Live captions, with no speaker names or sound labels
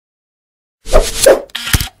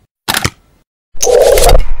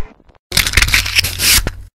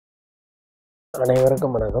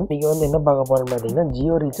அனைவருக்கும் வணக்கம். இன்றைக்கி என்ன பார்க்க போகிறோம்னு பார்த்தீங்கன்னா,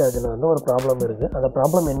 ஜியோ ரீசார்ஜில் ஒரு ப்ராப்ளம் இருக்குது. அந்த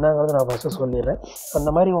ப்ராப்ளம் என்னங்கிறது நான் ஃபஸ்ட்டு சொல்லிடுறேன். அந்த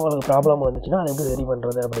மாதிரி உங்களுக்கு ப்ராப்ளம் வந்துச்சுன்னா அதை எப்படி ரெடி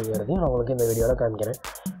பண்ணுறது அப்படிங்கிறதையும் நான் உங்களுக்கு இந்த வீடியோவில் காமிக்கிறேன்.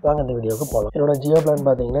 வாங்க இந்த வீடியோவுக்கு போகலாம். என்னோட ஜியோ பிளான்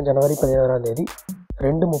பார்த்தீங்கன்னா ஜனவரி 16ஆம் தேதி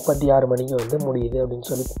 2:36 மணிக்கு முடியுது அப்படின்னு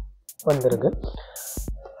சொல்லி வந்திருக்கு.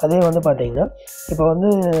 அதே பார்த்தீங்கன்னா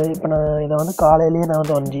இப்போ நான் இதை காலையிலேயே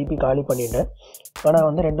நான் 1 GB காலி பண்ணிட்டேன். ஆனால்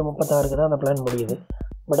 2:36க்கு தான் அந்த பிளான் முடியுது.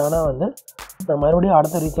 பட் ஆனால் நான் மறுபடியும்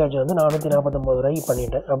அடுத்த ரீசார்ஜ் 449 ரூபாய்க்கு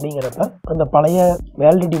பண்ணிட்டேன். அப்படிங்கிறப்ப அந்த பழைய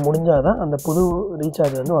வேலிடிட்டி முடிஞ்சால் தான் அந்த புது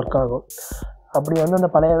ரீசார்ஜ் ஒர்க் ஆகும். அப்படி அந்த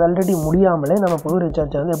பழைய வேலிடிட்டி முடியாமலே நம்ம புது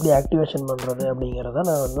ரீசார்ஜை எப்படி ஆக்டிவேஷன் பண்ணுறது அப்படிங்கிறத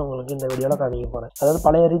நான் உங்களுக்கு இந்த வீடியோவில் காமிக்க போகிறேன். அதாவது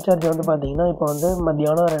பழைய ரீசார்ஜ் பார்த்தீங்கன்னா இப்போ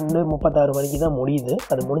மத்தியானம் 2:36 மணிக்கு தான் முடியுது.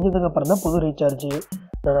 அது முடிஞ்சதுக்கப்புறம் தான் புது ரீசார்ஜ்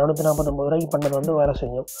நான் 449 ரூபாய்க்கு பண்ணது வேலை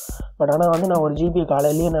செஞ்சோம். பட் ஆனால் நான் 1 GB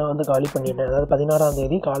காலையிலேயே நான் காலி பண்ணிட்டேன். அதாவது 16ஆம்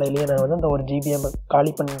தேதி காலையிலேயே நான் அந்த 1 GB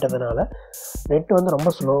காலி பண்ணிட்டதுனால நெட்டு ரொம்ப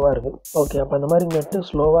ஸ்லோவாக இருக்குது. ஓகே, அப்போ அந்த மாதிரி நெட்டு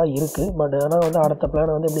ஸ்லோவாக இருக்குது. பட் ஆனால் அடுத்த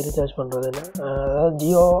பிளான் எப்படி ரீசார்ஜ் பண்ணுறதுன்னு, அதாவது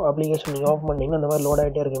ஜியோ அப்ளிகேஷன் நீங்கள் ஓப்பன் பண்ணிங்கன்னா அந்த மாதிரி லோட்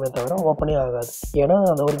ஆகிட்டே இருக்குமே தவிர ஓப்பனே ஆகாது. ஏன்னா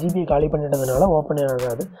அந்த 1 GB காலி பண்ணிட்டதுனால ஓப்பனே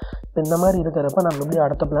ஆகாது. இப்போ இந்த மாதிரி இருக்கிறப்ப நம்ம எப்படி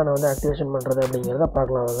அடுத்த பிளானை ஆக்டிவேஷன் பண்ணுறது அப்படிங்கிறத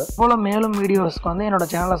பார்க்கலாம். போல் மேலும் வீடியோஸ்க்கு என்னோட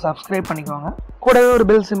சேனலை சப்ஸ்கிரைப் பண்ணிக்கோங்க. கூடவே ஒரு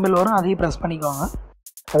பெல் சிம்பிள் வரும், அதையும் ப்ரெஸ் பண்ணிக்கோங்க.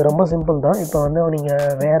 அது ரொம்ப சிம்பிள் தான். இப்போ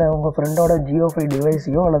நீங்கள் வேறு உங்கள் ஃப்ரெண்டோட ஜியோ ஃபை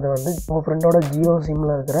டிவைஸையோ அல்லது உங்கள் ஃப்ரெண்டோட ஜியோ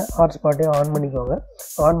சிம்மில் இருக்கிற ஹாட்ஸ்பாட்டையோ ஆன் பண்ணிக்கோங்க.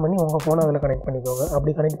 ஆன் பண்ணி உங்கள் ஃபோனை அதில் கனெக்ட் பண்ணிக்கோங்க.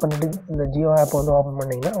 அப்படி கனெக்ட் பண்ணிவிட்டு இந்த ஜியோ ஆப்பை ஓப்பன்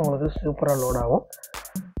பண்ணிங்கன்னா உங்களுக்கு சூப்பராக லோட் ஆகும்.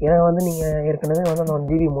 ஏன்னா நீங்கள் ஏற்கனவே அந்த 1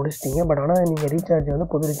 GB முடிச்சிட்டிங்க. பட் ஆனால் நீங்கள் ரீசார்ஜ்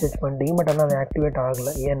புது ரீசார்ஜ் பண்ணிட்டீங்க. பட் ஆனால் அது ஆக்டிவேட்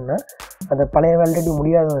ஆகலை. ஏன்னா அந்த பழைய வேலிடிட்டி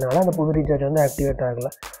முடியாததுனால அந்த புது ரீசார்ஜ் ஆக்டிவேட்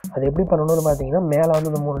ஆகலை. அது எப்படி பண்ணணும்னு பார்த்தீங்கன்னா, மேலே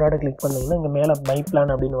இந்த 3 டாட்டை கிளிக் பண்ணிங்கன்னா இங்கே மேலே மை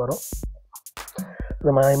பிளான் அப்படின்னு வரும்.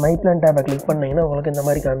 இந்த மை பிளான் டேப்பை கிளிக் பண்ணிங்கன்னா உங்களுக்கு இந்த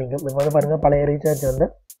மாதிரி காமிக்கும். இப்போ பாருங்கள், பழைய ரீசார்ஜ்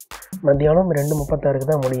மத்தியானம் 2:36க்கு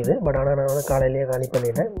தான் முடியுது. பட் ஆனால் நான் காலையிலேயே காலி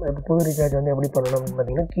பண்ணிட்டேன். இப்போ புது ரீசார்ஜ் எப்படி பண்ணணும் அப்படின்னு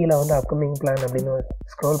பார்த்தீங்கன்னா, கீழே அப்கமிங் பிளான் அப்படின்னு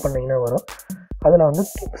ஸ்க்ரோல் பண்ணிங்கன்னா வரும். அதில்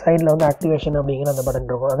சைடில் ஆக்டிவேஷன் அப்படிங்கிற அந்த பட்டன்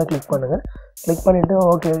இருக்கும். அதை கிளிக் பண்ணுங்கள். கிளிக் பண்ணிவிட்டு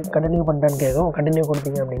ஓகே கண்டினியூ பண்ணிட்டான்னு கேட்கும். கண்டினியூ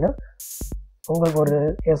கொடுத்தீங்க அப்படின்னா உங்களுக்கு ஒரு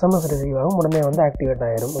SMS ரிசீவ் ஆகும். உடனே ஆக்டிவேட்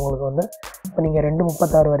ஆகிடும். உங்களுக்கு இப்போ நீங்கள்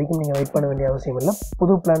 2:36 வரைக்கும் நீங்கள் வெயிட் பண்ண வேண்டிய அவசியம் இல்லை.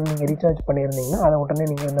 புது பிளான் நீங்கள் ரீசார்ஜ் பண்ணியிருந்தீங்கன்னா அதை உடனே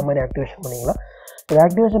நீங்கள் இந்த மாதிரி ஆக்டிவேஷன் பண்ணிக்கலாம். இது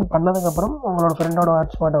ஆக்டிவேஷன் பண்ணதுக்கப்புறம் உங்களோட ஃப்ரெண்டோட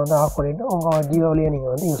ஹாட்ஸ்பாட்டை ஆஃப் பண்ணிவிட்டு உங்கள் ஜியோவிலேயே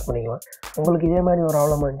நீங்கள் யூஸ் பண்ணிக்கலாம். உங்களுக்கு இதே மாதிரி ஒரு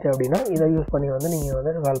ப்ராப்ளம் வந்துச்சு அப்படின்னா இதை யூஸ் பண்ணி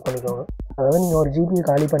நீங்கள் கால் பண்ணிக்கோங்க. அதாவது நீங்கள் 1 GB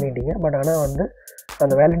காலி பண்ணிட்டீங்க. பட் ஆனால்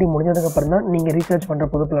அந்த வேலிடிட்டி முடிஞ்சதுக்கப்புறம் தான் நீங்கள் ரீசார்ஜ் பண்ணுற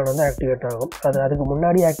புது பிளான் ஆக்டிவேட் ஆகும். அதுக்கு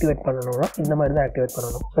முன்னாடி ஆக்டிவேட் பண்ணணும்னா இந்த மாதிரி தான் ஆக்டிவேட்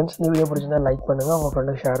பண்ணணும். ஃப்ரெண்ட்ஸ், இந்த வீடியோ பிடிச்சிருந்தா லைக் பண்ணுங்கள், உங்கள்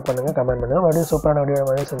ஃப்ரெண்டுக்கு ஷேர் பண்ணுங்கள், கமெண்ட் பண்ணுங்கள். மறுபடியும் சூப்பரான வீடியோ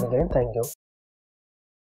மாதிரி சந்திக்கிறேன். தேங்க்யூ.